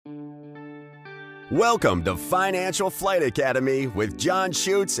Welcome to Financial Flight Academy with John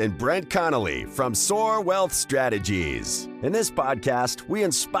Schutz and Brent Connolly from Soar Wealth Strategies. In this podcast, we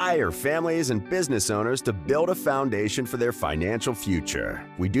inspire families and business owners to build a foundation for their financial future.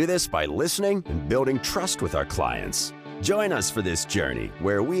 We do this by listening and building trust with our clients. Join us for this journey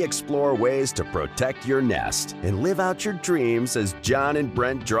where we explore ways to protect your nest and live out your dreams as John and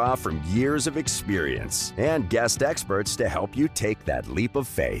Brent draw from years of experience and guest experts to help you take that leap of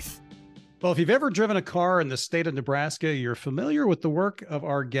faith. Well, if you've ever driven a car in the state of Nebraska, you're familiar with the work of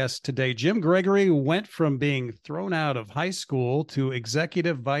our guest today. Jim Gregory went from being thrown out of high school to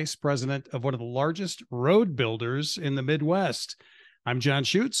executive vice president of one of the largest road builders in the Midwest. I'm John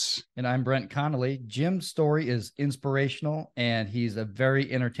Schutz. And I'm Brent Connolly. Jim's story is inspirational, and he's a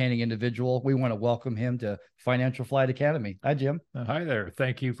very entertaining individual. We want to welcome him to Financial Flight Academy. Hi, Jim. Hi there.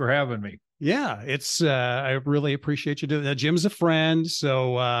 Thank you for having me. Yeah, it's I really appreciate you doing that. Jim's a friend,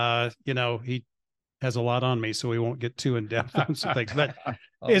 so he has a lot on me, so we won't get too in depth on some things. But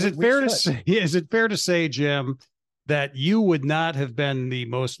is it fair to say, Jim, that you would not have been the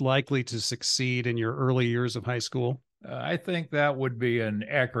most likely to succeed in your early years of high school? I think that would be an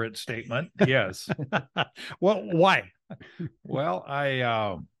accurate statement. Yes. Well, why? Well,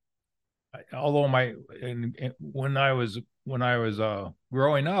 although when I was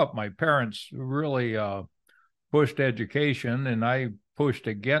growing up, my parents really pushed education, and I pushed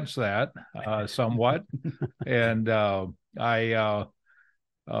against that somewhat. And I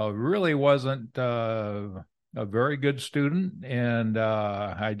really wasn't a very good student, and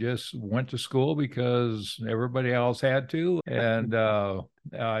I just went to school because everybody else had to. And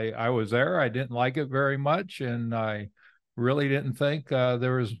I was there. I didn't like it very much, and I really didn't think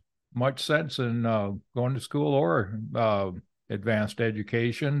there was much sense in going to school or advanced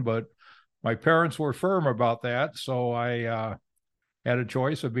education, but my parents were firm about that, so I had a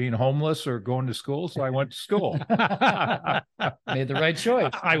choice of being homeless or going to school, so I went to school. Made the right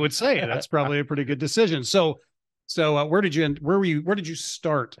choice. I would say that's probably a pretty good decision. So where did you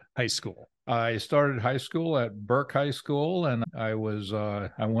start high school? I started high school at Burke High School, and I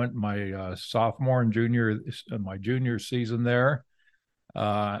went my sophomore and my junior season there.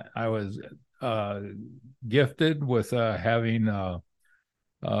 I was gifted with having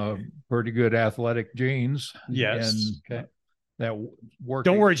pretty good athletic genes. Yes. And that worked.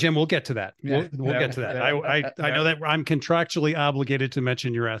 Don't worry, Jim. We'll get to that. We'll get to that. I know that I'm contractually obligated to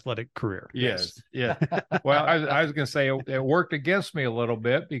mention your athletic career. Yes. Yeah. Well, I was going to say it worked against me a little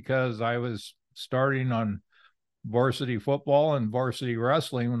bit because I was starting on varsity football and varsity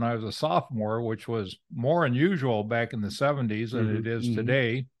wrestling when I was a sophomore, which was more unusual back in the 70s than it is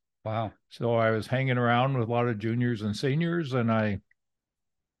today. Wow. So I was hanging around with a lot of juniors and seniors, and I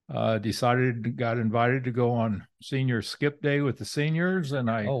got invited to go on senior skip day with the seniors, and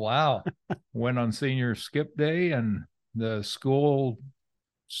I went on senior skip day, and the school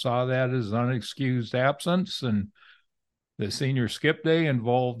saw that as unexcused absence, and the senior skip day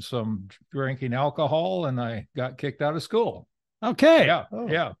involved some drinking alcohol, and I got kicked out of school. Okay. Yeah.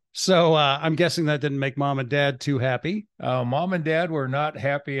 Yeah. So I'm guessing that didn't make mom and dad too happy. Mom and dad were not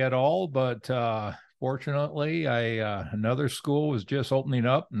happy at all, but fortunately, another school was just opening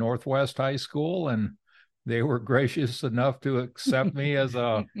up, Northwest High School, and they were gracious enough to accept me as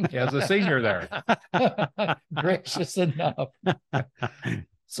a senior there. Gracious enough.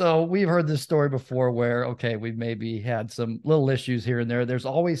 So we've heard this story before where, okay, we've maybe had some little issues here and there. There's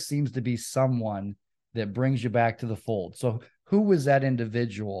always seems to be someone that brings you back to the fold. So who was that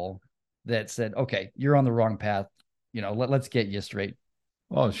individual that said, okay, you're on the wrong path? Let's get you straight.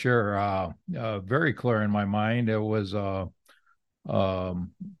 Well, sure. Very clear in my mind. It was Bob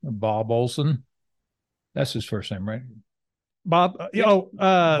Olson. That's his first name, right? Bob,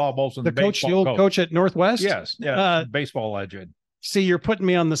 Bob Olson, the coach at Northwest. Yes, yeah, baseball legend. See, you're putting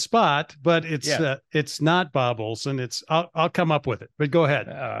me on the spot, but it's not Bob Olson. I'll come up with it, but go ahead.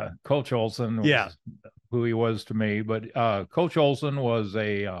 Coach Olson was who he was to me, but Coach Olson was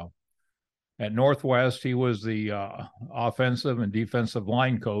at Northwest. He was the offensive and defensive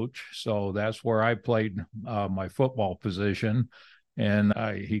line coach, so that's where I played my football position, and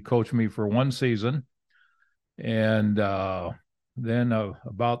he coached me for one season, and then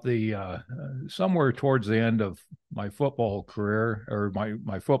about the somewhere towards the end of my football career or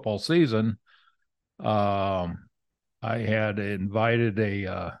my football season, I had invited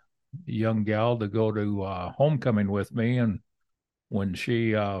a young gal to go to homecoming with me, and when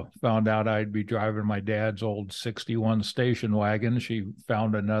she found out I'd be driving my dad's old 61 station wagon, she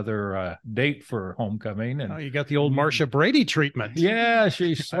found another date for homecoming. And you got the old Marcia Brady treatment. Yeah,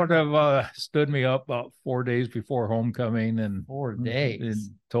 she sort of stood me up about 4 days before homecoming, and 4 days, and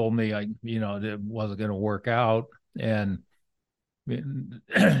told me it wasn't going to work out. And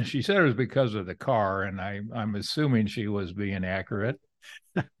she said it was because of the car, and I'm assuming she was being accurate.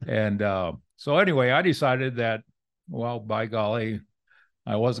 And so anyway, I decided that, well, by golly,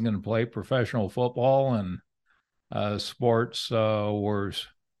 I wasn't going to play professional football, and sports were,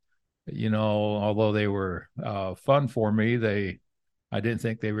 although they were fun for me, I didn't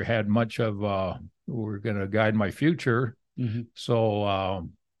think they had much of were going to guide my future. Mm-hmm. So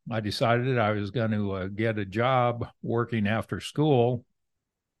I decided I was going to get a job working after school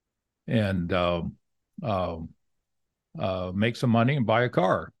and make some money and buy a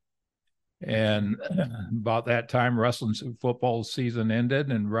car. And about that time, wrestling football season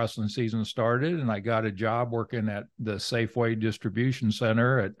ended and wrestling season started, and I got a job working at the Safeway distribution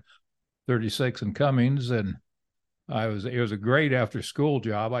center at 36 and Cummings. And it was a great after school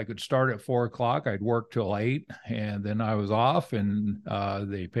job. I could start at 4 o'clock. I'd work till 8, and then I was off, and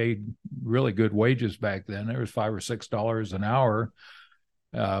they paid really good wages back then. There was $5 or $6 an hour.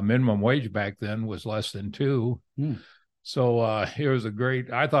 Minimum wage back then was less than $2. So I thought it was a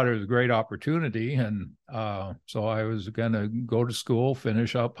great opportunity. And so I was going to go to school,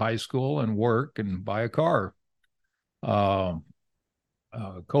 finish up high school, and work and buy a car. Coach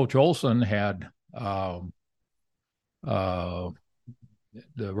Olson had, the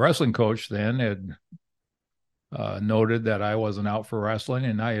wrestling coach then had noted that I wasn't out for wrestling,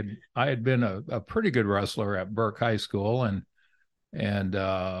 and I had been a pretty good wrestler at Burke High School, and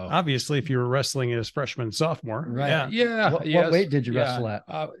obviously, if you were wrestling as freshman, sophomore, right? Yeah. What weight did you wrestle at?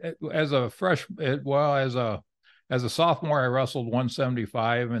 As a sophomore, I wrestled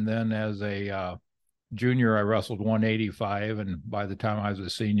 175, and then as a junior, I wrestled 185. And by the time I was a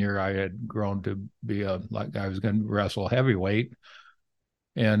senior, I had grown to be I was going to wrestle heavyweight.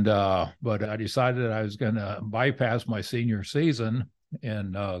 And but I decided I was going to bypass my senior season.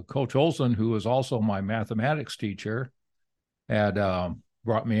 And Coach Olson, who was also my mathematics teacher, had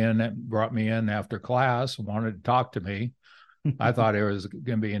brought me in after class, wanted to talk to me. I thought it was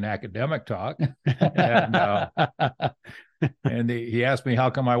going to be an academic talk. And he asked me how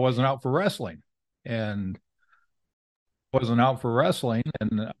come I wasn't out for wrestling. And wasn't out for wrestling.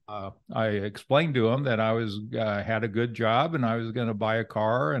 And I explained to him that I was had a good job, and I was going to buy a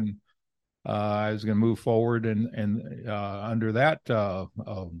car, and I was going to move forward and under that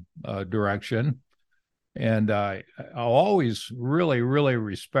direction. And I'll always really, really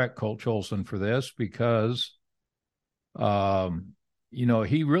respect Coach Olson for this, because,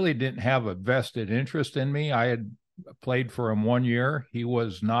 he really didn't have a vested interest in me. I had played for him 1 year. He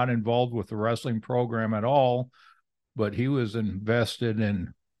was not involved with the wrestling program at all, but he was invested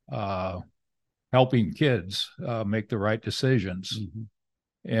in helping kids make the right decisions. Mm-hmm.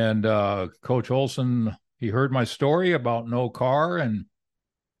 And Coach Olson, he heard my story about no car, and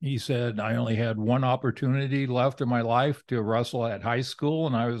he said I only had one opportunity left in my life to wrestle at high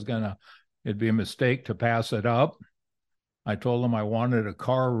school, and it'd be a mistake to pass it up. I told him I wanted a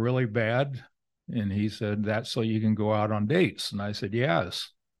car really bad, and he said, "That's so you can go out on dates." And I said,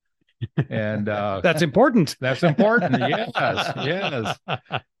 "Yes." And that's important. That's important. Yes, yes.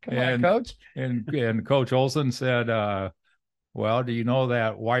 Come on, Coach. And Coach Olson said, "Well, do you know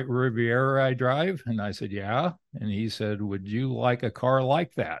that white Riviera I drive?" And I said, "Yeah." And he said, "Would you like a car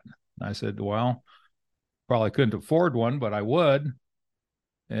like that?" And I said, "Well, probably couldn't afford one, but I would."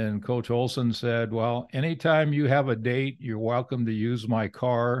 And Coach Olson said, "Well, anytime you have a date, you're welcome to use my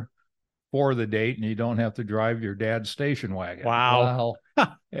car for the date, and you don't have to drive your dad's station wagon." Wow.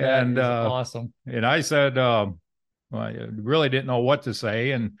 And awesome. And I said, well, I really didn't know what to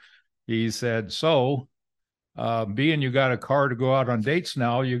say. And he said, "So, being you got a car to go out on dates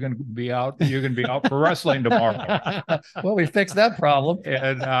now, you're going to be out for wrestling tomorrow." Well, we fixed that problem.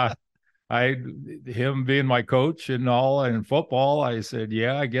 And him being my coach and all in football, I said,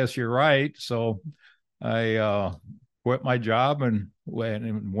 "Yeah, I guess you're right." So I quit my job and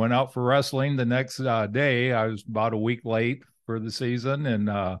went out for wrestling the next day. I was about a week late for the season, and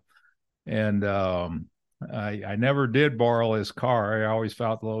I never did borrow his car. I always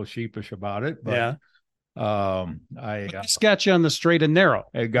felt a little sheepish about it, but yeah. I got you on the straight and narrow.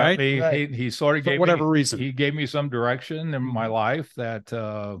 It got right? me. Right. He sort of For gave whatever me, reason. He gave me some direction in my life that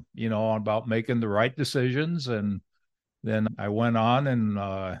about making the right decisions. And then I went on, and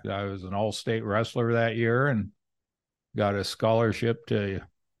I was an all-state wrestler that year, and got a scholarship to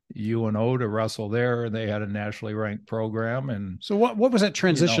UNO to wrestle there. They had a nationally ranked program. And so what was that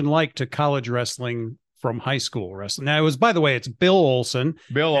transition like to college wrestling from high school wrestling? Now, it was, by the way, it's Bill Olson.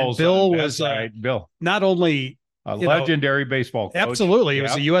 Bill Olson. Bill was right. Bill, not only a legendary baseball coach. Absolutely. He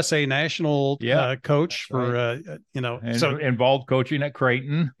was a USA national coach for, so involved coaching at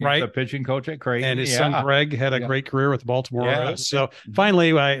Creighton. Right. The pitching coach at Creighton. And his son, Greg, had a great career with Baltimore. Yeah. So finally,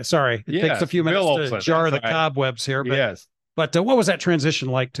 it takes a few minutes to jar the cobwebs here. But, yes. But what was that transition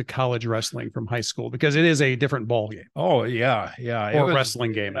like to college wrestling from high school? Because it is a different ball game. Oh, yeah. Yeah. Or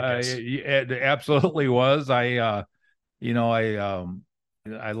wrestling game, I guess. It absolutely was. I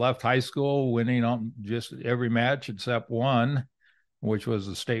left high school winning on just every match except one, which was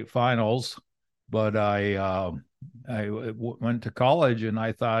the state finals. But I went to college, and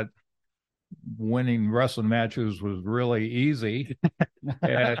I thought winning wrestling matches was really easy.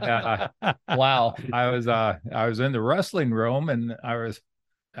 And, wow. I was in the wrestling room, and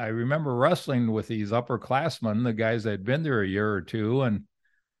I remember wrestling with these upperclassmen, the guys that had been there a year or two, and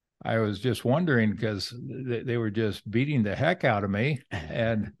I was just wondering because they were just beating the heck out of me.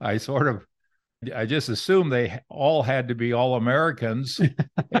 And I just assumed they all had to be all Americans.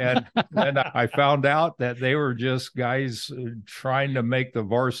 And I found out that they were just guys trying to make the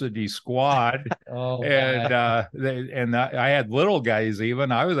varsity squad. And I had little guys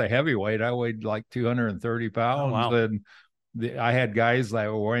even. I was a heavyweight. I weighed like 230 pounds. Oh, wow. And I had guys that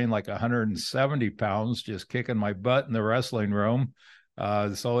were weighing like 170 pounds just kicking my butt in the wrestling room.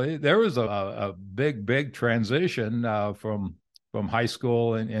 So there was a big transition from high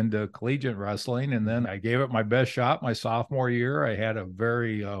school and into collegiate wrestling. And then I gave it my best shot my sophomore year. I had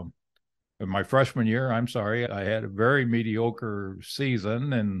my freshman year, I had a very mediocre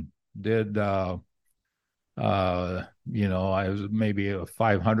season and did, I was maybe a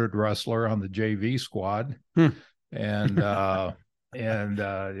 500 wrestler on the JV squad. And,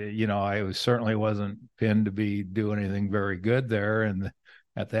 I certainly wasn't pinned to be doing anything very good there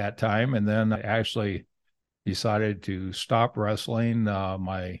at that time. And then I actually decided to stop wrestling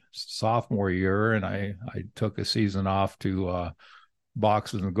my sophomore year, and I took a season off to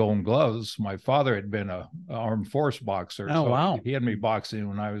box in the Golden Gloves. My father had been an armed force boxer. Oh, wow. He had me boxing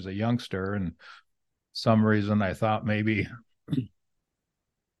when I was a youngster, and some reason I thought maybe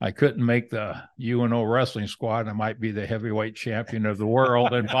I couldn't make the UNO wrestling squad. I might be the heavyweight champion of the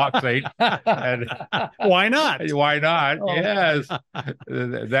world in boxing. And why not? Why not? Oh, yes.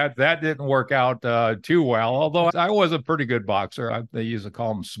 That didn't work out too well, although I was a pretty good boxer. They used to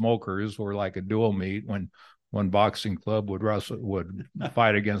call them smokers, or like a dual meet when one boxing club would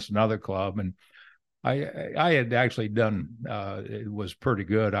fight against another club. And I had actually done, it was pretty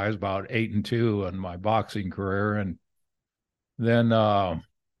good. I was about 8-2 in my boxing career. And then,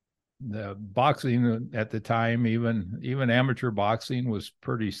 the boxing at the time, even amateur boxing, was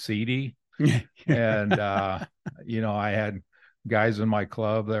pretty seedy. And, I had guys in my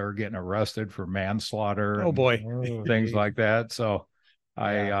club that were getting arrested for manslaughter. Oh, boy. Things like that. So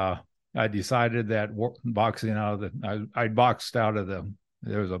I decided that boxing I boxed out of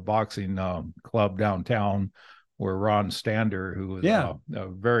there was a boxing club downtown where Ron Stander, who was a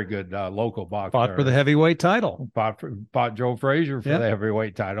very good local boxer, fought for the heavyweight title. Fought Joe Frazier for the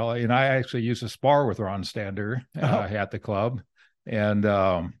heavyweight title. And I actually used to spar with Ron Stander at the club. And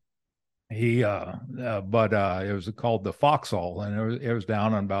but it was called the Foxhole, and it was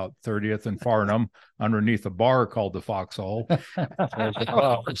down on about 30th and Farnham underneath a bar called the Foxhole.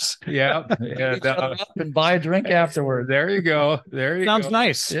 Yeah. And buy a drink afterward. There you go. Sounds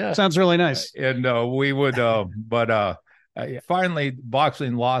nice. Yeah. Sounds really nice. And we would, finally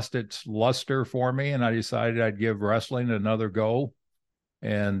boxing lost its luster for me, and I decided I'd give wrestling another go.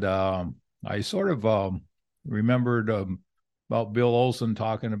 And I sort of remembered about Bill Olson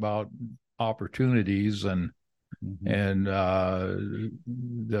talking about opportunities and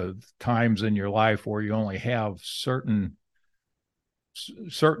the times in your life where you only have certain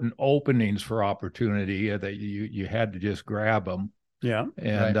openings for opportunity that you had to just grab them. Yeah.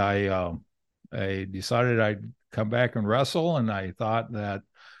 And right. I decided I'd come back and wrestle, and I thought that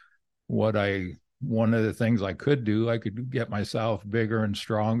one of the things I could do, I could get myself bigger and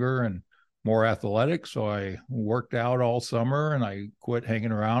stronger and more athletic. So I worked out all summer, and I quit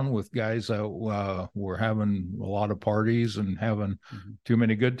hanging around with guys that were having a lot of parties and having too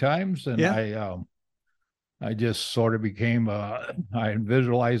many good times. And I just sort of became I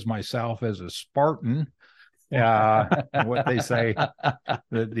visualized myself as a Spartan. What they say,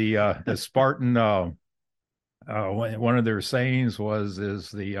 the Spartan one of their sayings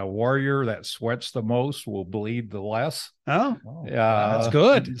is the warrior that sweats the most will bleed the less. Oh, yeah, that's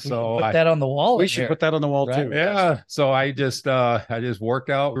good. So Put that on the wall. We should put that on the wall right? too. Yeah. So I just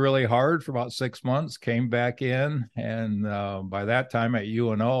worked out really hard for about 6 months, came back in, and by that time at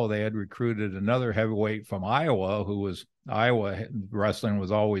UNO, they had recruited another heavyweight from Iowa, Iowa wrestling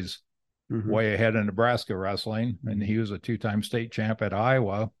was always way ahead of Nebraska wrestling, and he was a 2-time state champ at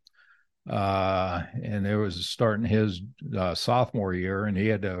Iowa. And it was starting his sophomore year, and he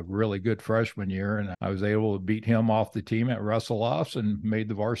had a really good freshman year, and I was able to beat him off the team at Wrestle-Offs and made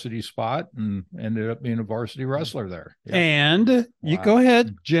the varsity spot and ended up being a varsity wrestler there. Yep. And you go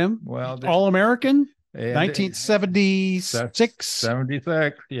ahead, Jim. Well, All-American 1976.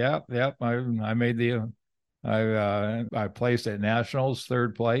 76. Yep. I made the I placed at nationals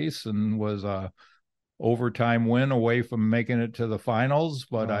 3rd place and was overtime win away from making it to the finals,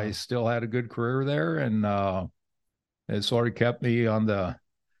 but I still had a good career there, and it sort of kept me on the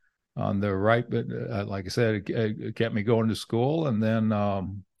right. But like I said, it kept me going to school, and then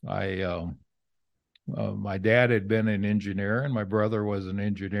my dad had been an engineer, and my brother was an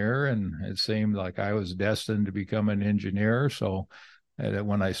engineer, and it seemed like I was destined to become an engineer. So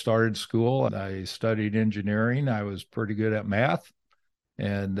when I started school, I studied engineering. I was pretty good at math.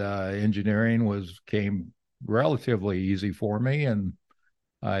 And engineering came relatively easy for me, and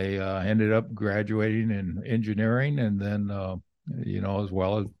I ended up graduating in engineering, and then as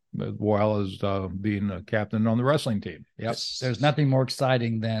well as being a captain on the wrestling team. Yep. There's nothing more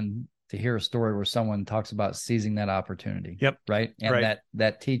exciting than to hear a story where someone talks about seizing that opportunity. Yep. Right. And right.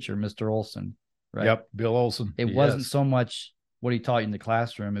 that teacher, Mr. Olson. Right. Yep. Bill Olson. It wasn't so much what he taught you in the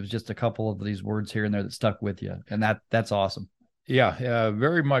classroom. It was just a couple of these words here and there that stuck with you, and that's awesome. Yeah,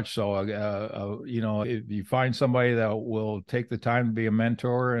 very much so. If you find somebody that will take the time to be a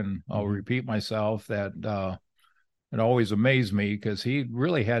mentor, and I'll repeat myself, that it always amazed me because he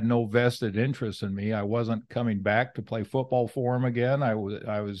really had no vested interest in me. I wasn't coming back to play football for him again. I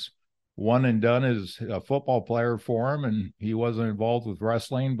was one and done as a football player for him, and he wasn't involved with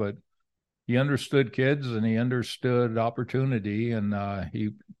wrestling, but he understood kids and he understood opportunity, and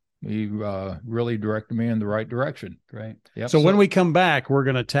he really directed me in the right direction. Great. Yep. So when we come back, we're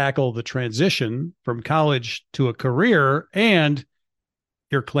going to tackle the transition from college to a career and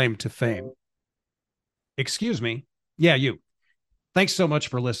your claim to fame. Excuse me. Yeah, you. Thanks so much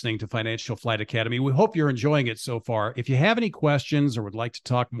for listening to Financial Flight Academy. We hope you're enjoying it so far. If you have any questions or would like to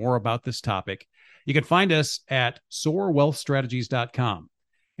talk more about this topic, you can find us at soarwealthstrategies.com.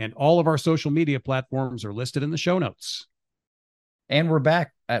 And all of our social media platforms are listed in the show notes. And we're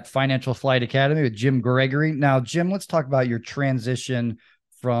back at Financial Flight Academy with Jim Gregory. Now, Jim, let's talk about your transition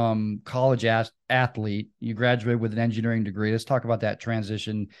from college athlete. You graduated with an engineering degree. Let's talk about that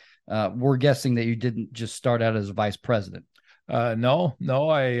transition. We're guessing that you didn't just start out as a vice president. No.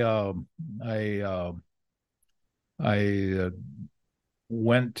 I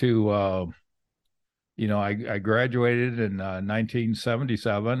went to I graduated in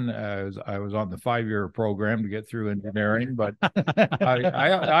 1977. I was on the 5-year program to get through engineering, but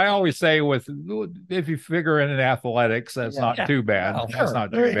I always say if you figure in athletics, athletics, that's not too bad. Oh, that's sure.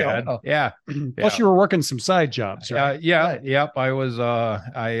 not too bad. Yeah. Plus, you were working some side jobs, right? Yep. I was.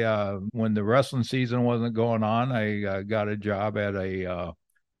 When the wrestling season wasn't going on, I got a job at a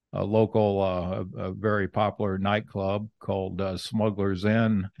local, a very popular nightclub called Smuggler's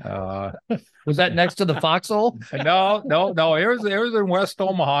Inn. Was that next to the Foxhole? No. It was in West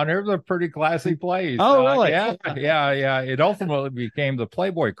Omaha. It was a pretty classy place. Oh, really? Yeah. It ultimately became the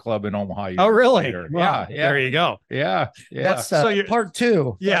Playboy Club in Omaha. Oh, really? Wow. Yeah. There you go. Yeah. That's so part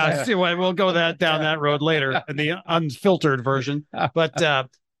 2. Yeah. We'll go down that road later in the unfiltered version. But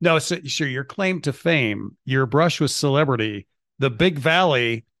no, so your claim to fame, your brush with celebrity, the Big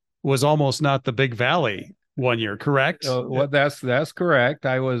Valley was almost not the Big Valley one year, correct? Well, that's correct.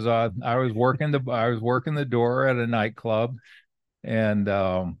 I was working the door at a nightclub, and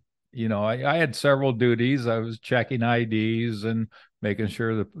I had several duties. I was checking IDs and making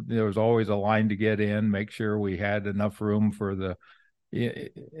sure that there was always a line to get in, make sure we had enough room for the.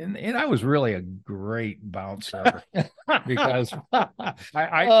 And I was really a great bouncer because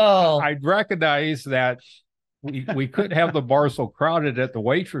I'd recognize that. We couldn't have the bar so crowded that the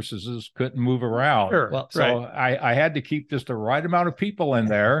waitresses couldn't move around. Sure. Well, so I had to keep just the right amount of people in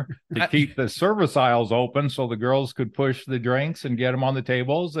there to keep the service aisles open so the girls could push the drinks and get them on the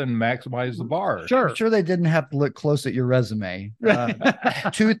tables and maximize the bar. Sure. I'm sure they didn't have to look close at your resume.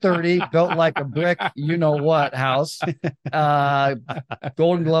 230, built like a brick, what house.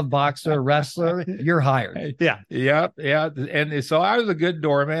 Golden Glove boxer, wrestler. You're hired. Yeah. Yeah. And so I was a good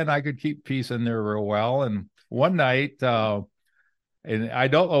doorman. I could keep peace in there real well. And one night, and I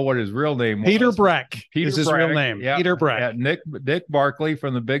don't know what his real name Peter was. Breck Peter is his Breck, real name. yeah, Peter Breck. yeah, Nick Barkley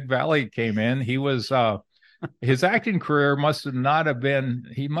from the Big Valley came in. He was his acting career must have not have been.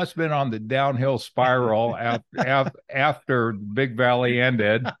 He must have been on the downhill spiral after Big Valley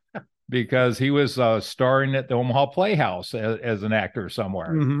ended, because he was starring at the Omaha Playhouse as an actor somewhere.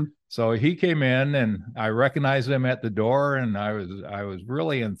 Mm-hmm. So he came in, and I recognized him at the door, and I was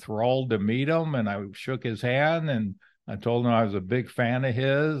really enthralled to meet him, and I shook his hand, and I told him I was a big fan of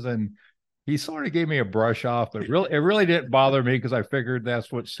his, and he sort of gave me a brush off, but it really didn't bother me, because I figured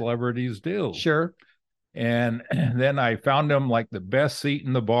that's what celebrities do. Sure. And then I found him like the best seat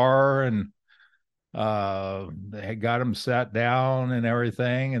in the bar, and they got him sat down and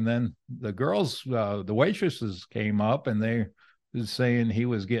everything. And then the girls, the waitresses came up, and they was saying he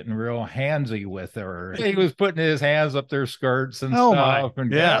was getting real handsy with her. He was putting his hands up their skirts and stuff,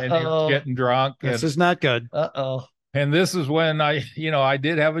 and, and he was getting drunk. This is not good. And this is when I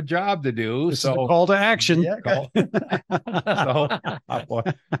did have a job to do. This is a call to action. Yeah.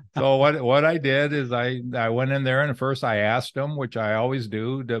 So what I did is I went in there, and first I asked him, which I always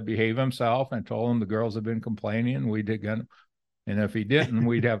do, to behave himself, and told him the girls had been complaining. We did get, and if he didn't,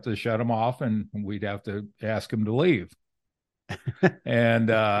 we'd have to shut him off, and we'd have to ask him to leave. And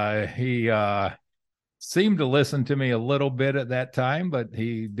he seemed to listen to me a little bit at that time, but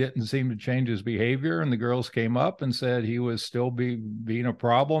he didn't seem to change his behavior. And the girls came up and said he was still being a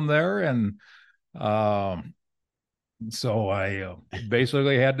problem there. And so I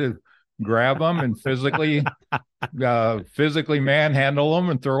basically had to grab him and physically manhandle him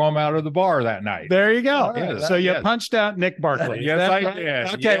and throw him out of the bar that night. There you go. Right, so you punched out Nick Barkley. Yes, I did.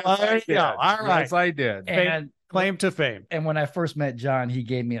 Okay, yes, well, there you go. All right. Yes, I did. And claim to fame. And when I first met John, he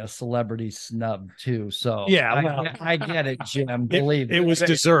gave me a celebrity snub too. So yeah, I get it, Jim. Believe it was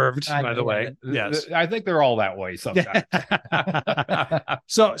deserved, by the way. it. Yes, I think they're all that way sometimes.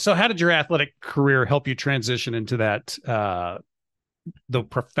 So how did your athletic career help you transition into that the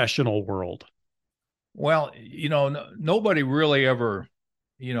professional world? Well, nobody really ever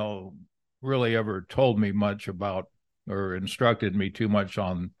told me much about, or instructed me too much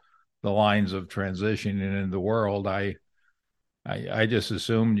on the lines of transitioning into the world. I just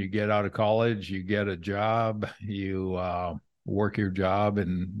assumed you get out of college, you get a job, you work your job,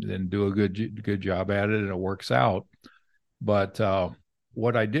 and then do a good job at it, and it works out. But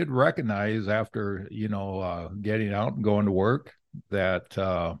what I did recognize after getting out and going to work,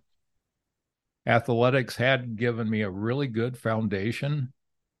 that athletics had given me a really good foundation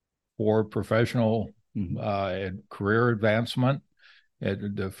for professional and career advancement.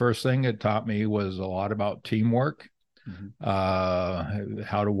 The first thing it taught me was a lot about teamwork, how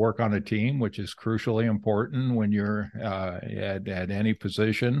to work on a team, which is crucially important when you're at any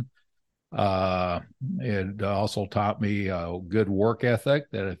position. It also taught me a good work ethic,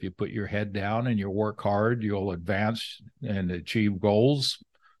 that if you put your head down and you work hard, you'll advance and achieve goals.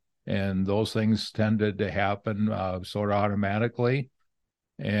 And those things tended to happen sort of automatically.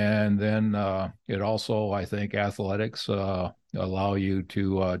 And then it also, I think, athletics allow you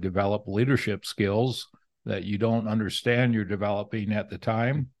to develop leadership skills that you don't understand you're developing at the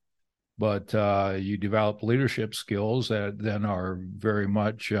time, but you develop leadership skills that then are very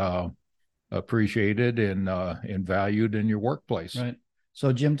much appreciated and valued in your workplace. Right.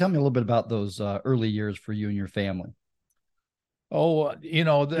 So, Jim, tell me a little bit about those early years for you and your family. Oh,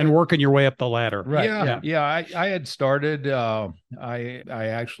 and working your way up the ladder. Right. Yeah. I had started. I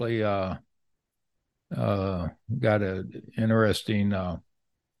actually got an interesting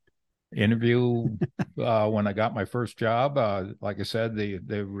interview when I got my first job. Like I said,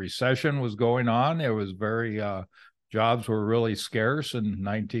 the recession was going on. It was jobs were really scarce in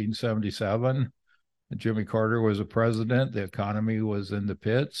 1977. Jimmy Carter was a president. The economy was in the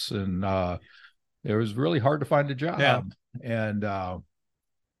pits, and it was really hard to find a job. Yeah. And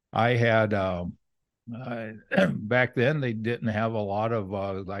I had back then they didn't have a lot of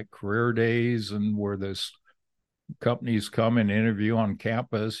like career days, and where this companies come and interview on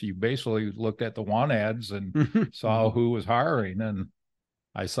campus. You basically looked at the want ads and saw who was hiring, and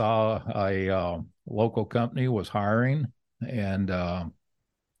I saw a local company was hiring, and I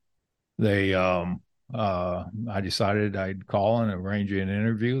decided I'd call and arrange an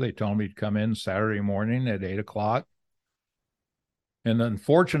interview. They told me to come in Saturday morning at 8:00. And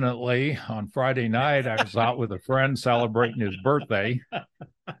unfortunately, on Friday night, I was out with a friend celebrating his birthday.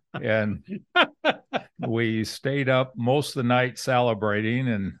 And we stayed up most of the night celebrating.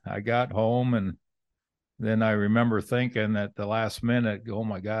 And I got home, and then I remember thinking at the last minute, oh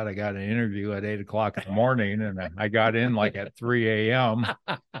my God, I got an interview at 8:00 in the morning. And I got in like at 3 a.m.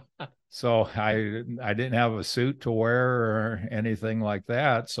 So I didn't have a suit to wear or anything like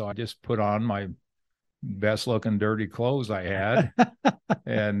that. So I just put on my best looking dirty clothes I had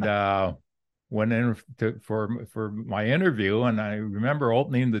and went in for my interview. And I remember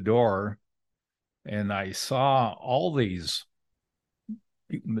opening the door and I saw all these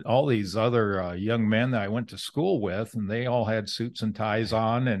other young men that I went to school with, and they all had suits and ties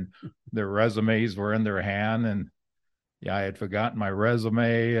on, and their resumes were in their hand. And yeah, I had forgotten my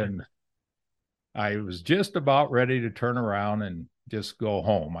resume, and I was just about ready to turn around and just go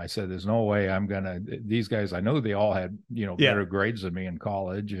home. I said, there's no way I'm going to, these guys, I know they all had, better grades than me in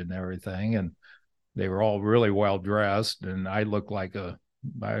college and everything. And they were all really well dressed. And I looked like a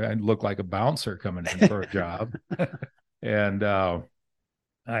bouncer coming in for a job. And,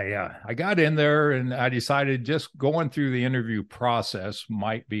 I got in there and I decided just going through the interview process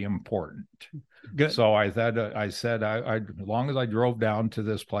might be important. Good. So I said, as long as I drove down to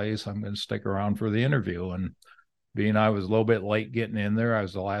this place, I'm going to stick around for the interview. And being I was a little bit late getting in there, I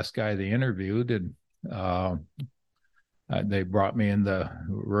was the last guy they interviewed. And they brought me in the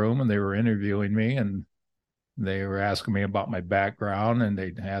room and they were interviewing me and they were asking me about my background and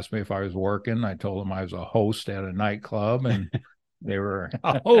they asked me if I was working. I told them I was a host at a nightclub and they were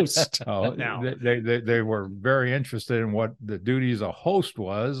a host. Now. They were very interested in what the duties a host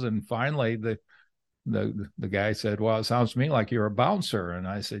was. And finally the guy said, well, it sounds to me like you're a bouncer. And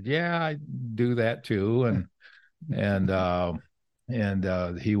I said, yeah, I do that too. And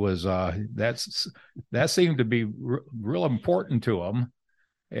he was, that seemed to be real important to him.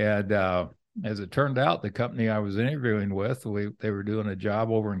 And, as it turned out, the company I was interviewing with, they were doing a job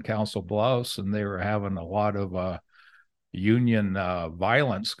over in Council Bluffs and they were having a lot of, union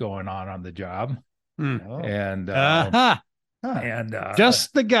violence going on the job. And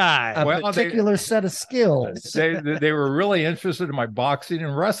just the guy. A particular set of skills. They were really interested in my boxing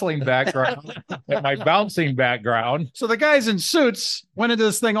and wrestling background and my bouncing background. So the guys in suits went into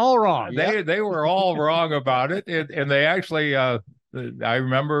this thing all wrong. They were all wrong about it. And they actually I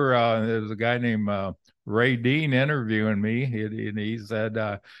remember there was a guy named Ray Dean interviewing me. And he said,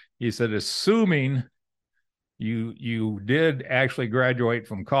 assuming you did actually graduate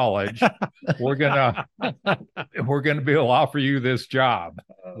from college, we're gonna be able to offer you this job.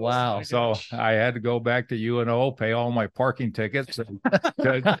 Wow. So I had to go back to UNO, pay all my parking tickets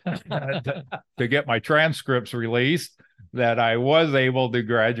to get my transcripts released that I was able to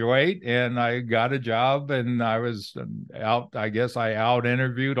graduate, and I got a job, and I was out. I guess I out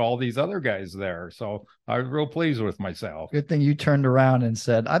interviewed all these other guys there. So I was real pleased with myself. Good thing you turned around and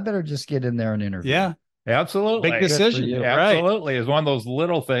said, I better just get in there and interview. Yeah. Absolutely. Big decision. Absolutely. It's one of those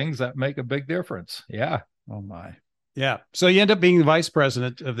little things that make a big difference. Yeah. Oh my. Yeah. So you end up being the vice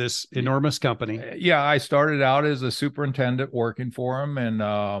president of this enormous company. Yeah. I started out as a superintendent working for him.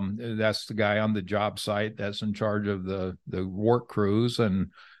 And that's the guy on the job site that's in charge of the work crews.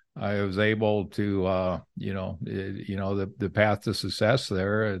 And I was able to, the path to success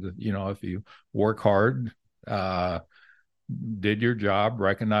there, if you work hard, did your job,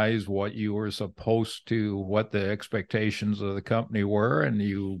 recognize what you were supposed to, what the expectations of the company were, and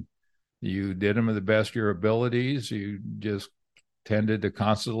you did them to the best of your abilities. You just tended to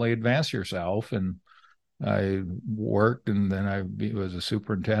constantly advance yourself. And I worked, and then I was a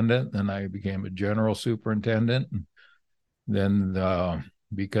superintendent, then I became a general superintendent. And then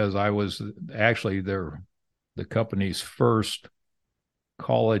because I was actually the company's first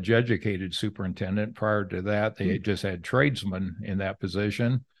college educated superintendent. Prior to that, they just had tradesmen in that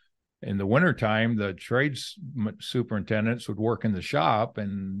position. In the wintertime, the trades superintendents would work in the shop,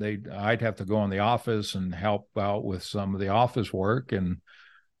 and I'd have to go in the office and help out with some of the office work. And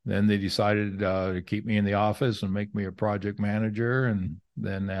then they decided to keep me in the office and make me a project manager. And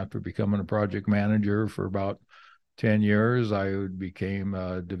then after becoming a project manager for about 10 years, I became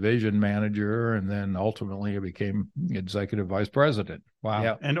a division manager, and then ultimately I became executive vice president. Wow.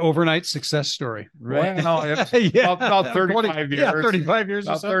 Yeah. An overnight success story. Right. Well, no, about 35 years. Yeah, 35 years.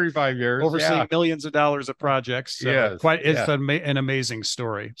 About 35 years. Overseeing millions of dollars of projects. So yes. It's an amazing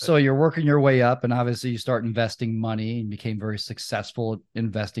story. So you're working your way up, and obviously you start investing money and became very successful at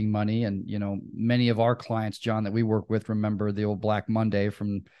investing money. And, many of our clients, John, that we work with, remember the old Black Monday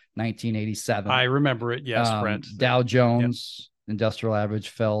from 1987. I remember it. Yes, Brent. Dow Jones industrial average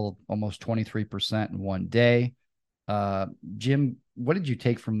fell almost 23% in one day. Jim, what did you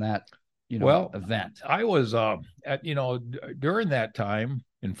take from that, event? I was, during that time,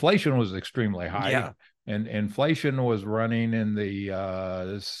 inflation was extremely high. Yeah. And inflation was running in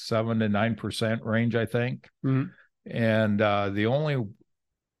the 7 to 9% range, I think. Mm-hmm. And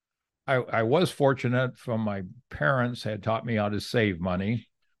I was fortunate from my parents had taught me how to save money.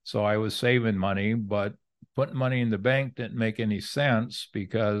 So I was saving money, but putting money in the bank didn't make any sense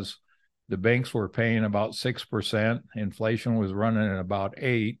because the banks were paying about 6%. Inflation was running at about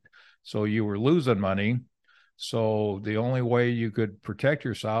 8%. So you were losing money. So the only way you could protect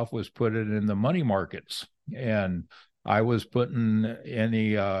yourself was put it in the money markets. And I was putting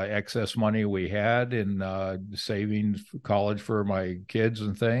any excess money we had in savings for college for my kids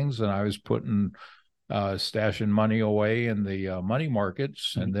and things. And I was putting stashing money away in the money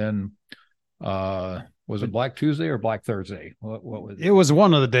markets. And then was it Black Tuesday or Black Thursday? What was it? It was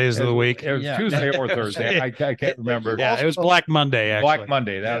one of the days of the week. It was Tuesday or Thursday. I can't remember. Yeah, it was Black Monday, actually. Black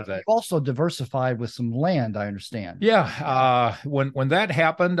Monday. That was it. Also diversified with some land, I understand. Yeah. When that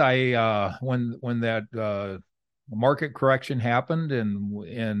happened, when that market correction happened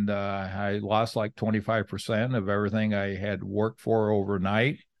and I lost like 25% of everything I had worked for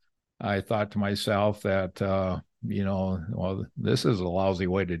overnight, I thought to myself that well, this is a lousy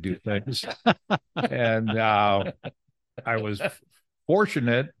way to do things. And I was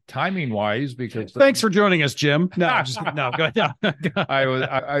fortunate timing wise because thanks for joining us, Jim. No, go ahead.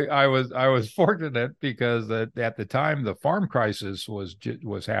 I was fortunate because at the time the farm crisis was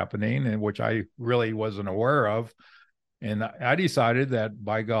happening, and which I really wasn't aware of. And I decided that,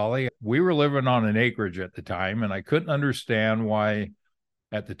 by golly, we were living on an acreage at the time, and I couldn't understand why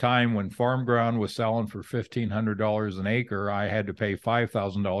at the time when farm ground was selling for $1,500 an acre, I had to pay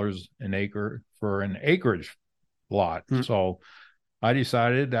 $5,000 an acre for an acreage lot. So I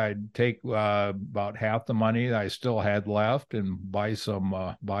decided I'd take about half the money that I still had left and buy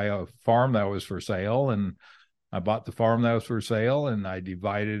a farm that was for sale. And I bought the farm that was for sale, and I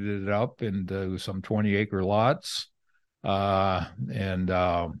divided it up into some 20-acre lots. At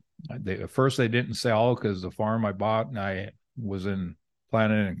first they didn't sell because the farm I bought and I was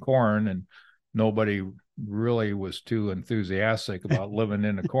planting in corn, and nobody really was too enthusiastic about living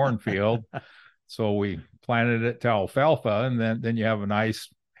in a cornfield. So we planted it to alfalfa, and then you have a nice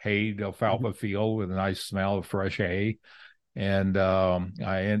hayed alfalfa field with a nice smell of fresh hay. And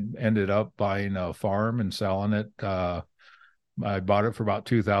I ended up buying a farm and selling it. I bought it for about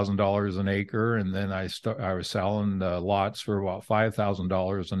 $2,000 an acre, and then I was selling lots for about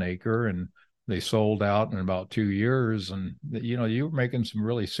 $5,000 an acre, and they sold out in about 2 years. And you were making some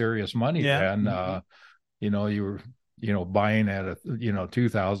really serious money then. You were buying at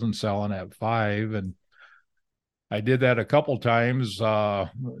 2,000, selling at 5, and I did that a couple times.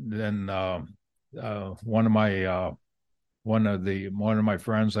 Then one of my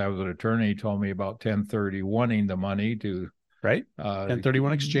friends that was an attorney told me about 1031ing the money to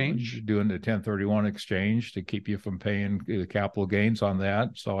 1031 exchange, doing the 1031 exchange to keep you from paying the capital gains on that.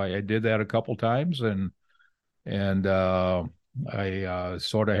 So I did that a couple times, and I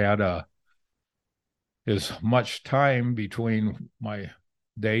sort of had as much time between my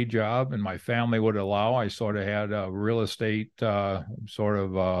day job and my family would allow. I sort of had a real estate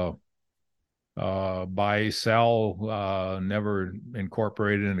buy, sell, never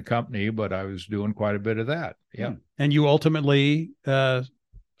incorporated in a company, but I was doing quite a bit of that. Yeah. And you ultimately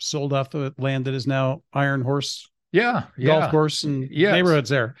sold off the land that is now Iron Horse golf course and neighborhoods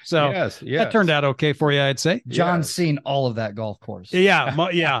there. So that turned out okay for you, I'd say. John's seen all of that golf course. Yeah.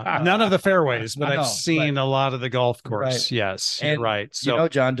 None of the fairways, but I've seen a lot of the golf course. Right. Yes. And, right. So,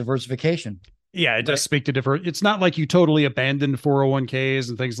 John, diversification. Yeah, it does speak to different. It's not like you totally abandoned 401ks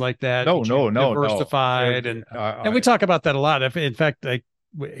and things like that. No. Diversified. And we talk about that a lot. In fact, I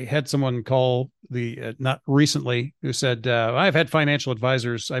had someone call not recently who said, I've had financial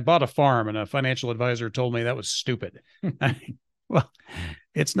advisors. I bought a farm and a financial advisor told me that was stupid. Well,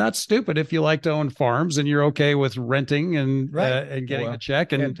 it's not stupid if you like to own farms and you're okay with renting and getting a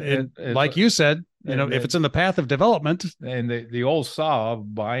check. And like you said, if it's in the path of development. And the old saw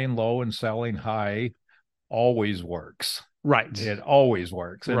of buying low and selling high always works. Right. It always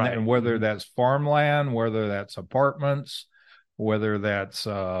works. And whether that's farmland, whether that's apartments, whether that's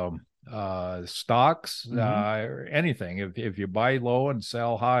stocks, or anything. If you buy low and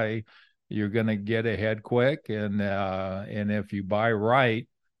sell high, you're going to get ahead quick. And if you buy right,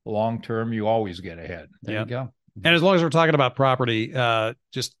 long term, you always get ahead. There you go. And as long as we're talking about property,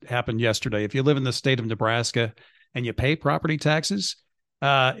 just happened yesterday. If you live in the state of Nebraska and you pay property taxes,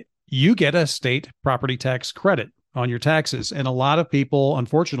 you get a state property tax credit on your taxes. And a lot of people,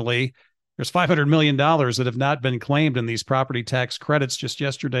 unfortunately, there's $500 million that have not been claimed in these property tax credits. Just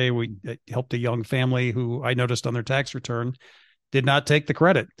yesterday, we helped a young family who I noticed on their tax return did not take the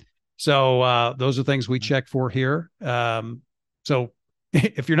credit. So those are things we check for here. So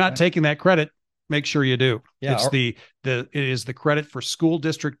if you're not taking that credit, make sure you do. Yeah, It's it is the credit for school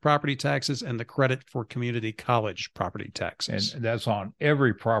district property taxes and the credit for community college property taxes. And that's on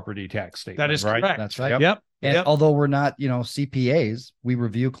every property tax statement. That is right? correct. That's right. Yep. And Yep. although we're not, CPAs, we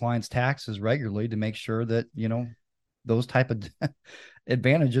review clients' taxes regularly to make sure that, those type of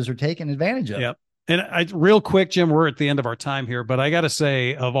advantages are taken advantage of. Yep. And real quick, Jim, we're at the end of our time here, but I got to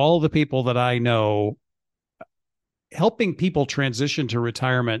say, of all the people that I know, helping people transition to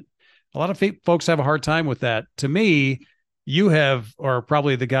retirement, a lot of folks have a hard time with that. To me, you are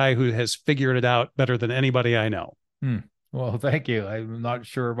probably the guy who has figured it out better than anybody I know. Well, thank you. I'm not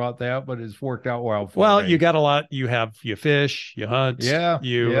sure about that, but it's worked out well for Well, me. you got a lot. You fish, you hunt. Yeah.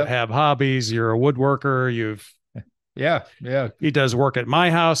 You have hobbies. You're a woodworker. Yeah. He does work at my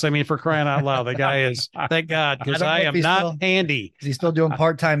house. I mean, for crying out loud, the guy is, thank God, because I am not handy. Is he still doing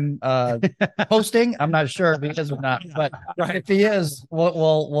part-time posting? I'm not sure if he is or not, but if he is,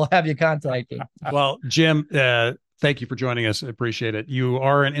 we'll have you contact him. Well, Jim, thank you for joining us. I appreciate it. You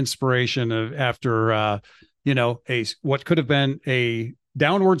are an inspiration after what could have been a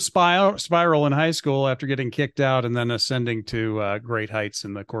downward spiral in high school after getting kicked out and then ascending to great heights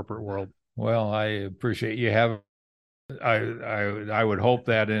in the corporate world. Well, I appreciate you having. I would hope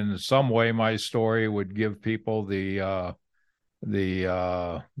that in some way my story would give people the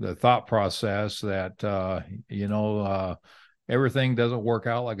thought process that everything doesn't work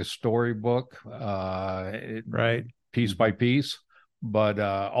out like a storybook, right, piece by piece, but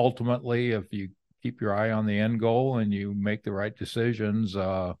ultimately, if you keep your eye on the end goal and you make the right decisions,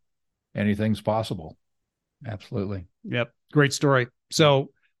 anything's possible. Absolutely. Yep, great story.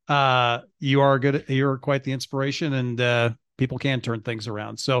 So. You're quite the inspiration, and people can turn things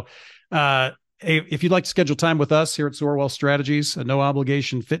around. So if you'd like to schedule time with us here at Soar Wealth Strategies, a no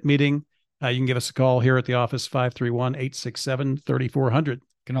obligation fit meeting, you can give us a call here at the office, 531-867-3400. You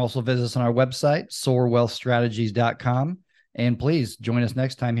can also visit us on our website, soarwealthstrategies.com. And please join us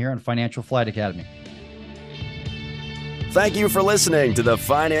next time here on Financial Flight Academy. Thank you for listening to the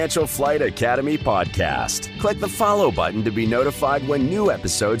Financial Flight Academy podcast. Click the follow button to be notified when new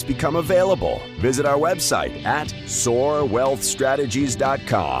episodes become available. Visit our website at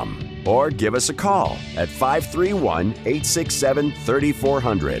soarwealthstrategies.com or give us a call at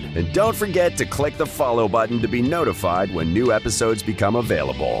 531-867-3400. And don't forget to click the follow button to be notified when new episodes become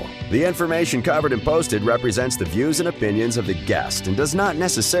available. The information covered and posted represents the views and opinions of the guest and does not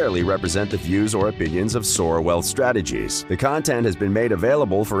necessarily represent the views or opinions of Soar Wealth Strategies. The content has been made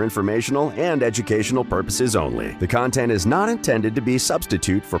available for informational and educational purposes only. The content is not intended to be a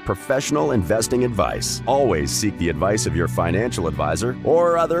substitute for professional investing advice. Always seek the advice of your financial advisor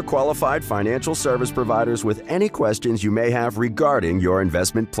or other qualified financial service providers with any questions you may have regarding your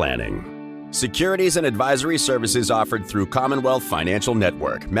investment planning. Securities and advisory services offered through Commonwealth Financial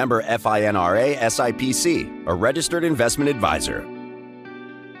Network, member FINRA SIPC, a registered investment advisor.